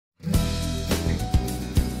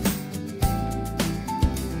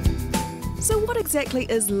what exactly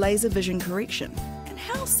is laser vision correction, and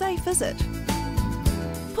how safe is it?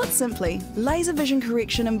 Put simply, laser vision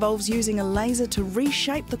correction involves using a laser to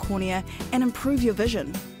reshape the cornea and improve your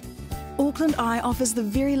vision. Auckland Eye offers the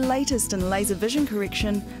very latest in laser vision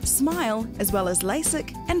correction, SMILE, as well as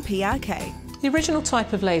LASIK and PRK. The original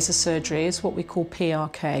type of laser surgery is what we call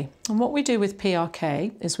PRK. And what we do with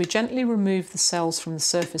PRK is we gently remove the cells from the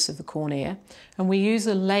surface of the cornea, and we use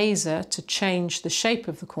a laser to change the shape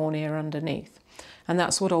of the cornea underneath. And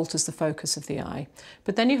that's what alters the focus of the eye.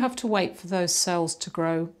 But then you have to wait for those cells to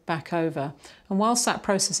grow back over. And whilst that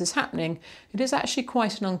process is happening, it is actually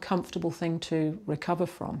quite an uncomfortable thing to recover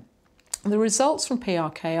from. The results from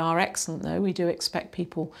PRK are excellent though. We do expect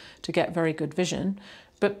people to get very good vision,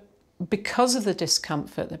 but because of the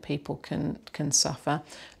discomfort that people can suffer,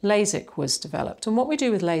 LASIK was developed. And what we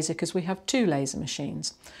do with LASIK is we have two laser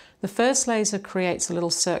machines. The first laser creates a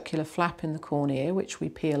little circular flap in the cornea, which we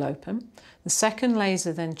peel open. The second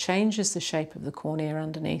laser then changes the shape of the cornea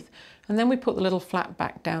underneath, and then we put the little flap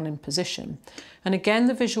back down in position. And again,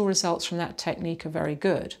 the visual results from that technique are very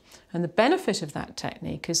good. And the benefit of that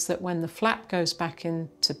technique is that when the flap goes back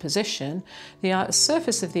into position, the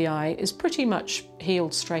surface of the eye is pretty much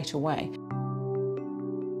healed straight away.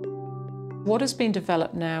 What has been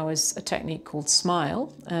developed now is a technique called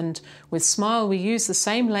SMILE, and with SMILE we use the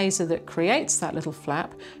same laser that creates that little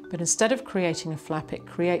flap, but instead of creating a flap, it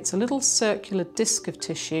creates a little circular disc of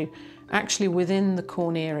tissue actually within the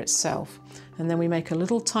cornea itself. And then we make a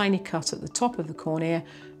little tiny cut at the top of the cornea,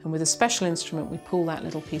 and with a special instrument we pull that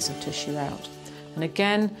little piece of tissue out. And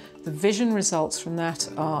again, the vision results from that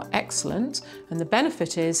are excellent, and the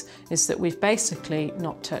benefit is that we've basically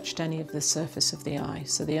not touched any of the surface of the eye.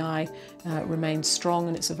 So the eye remains strong,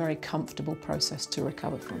 and it's a very comfortable process to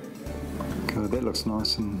recover from. Okay, that looks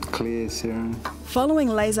nice and clear, Sarah. Following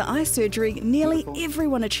laser eye surgery, nearly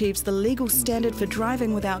everyone achieves the legal standard for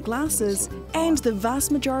driving without glasses, and the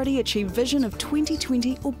vast majority achieve vision of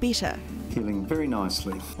 20/20 or better. Healing very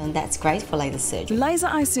nicely. And that's great for laser surgery. Laser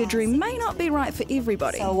eye surgery may not be right for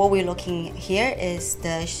everybody. So what we're looking here is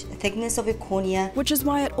the thickness of your cornea. Which is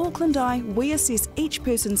why at Auckland Eye, we assess each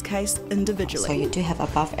person's case individually. So you do have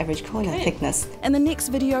above average corneal thickness. In the next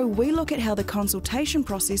video, we look at how the consultation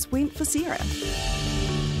process went for Sarah.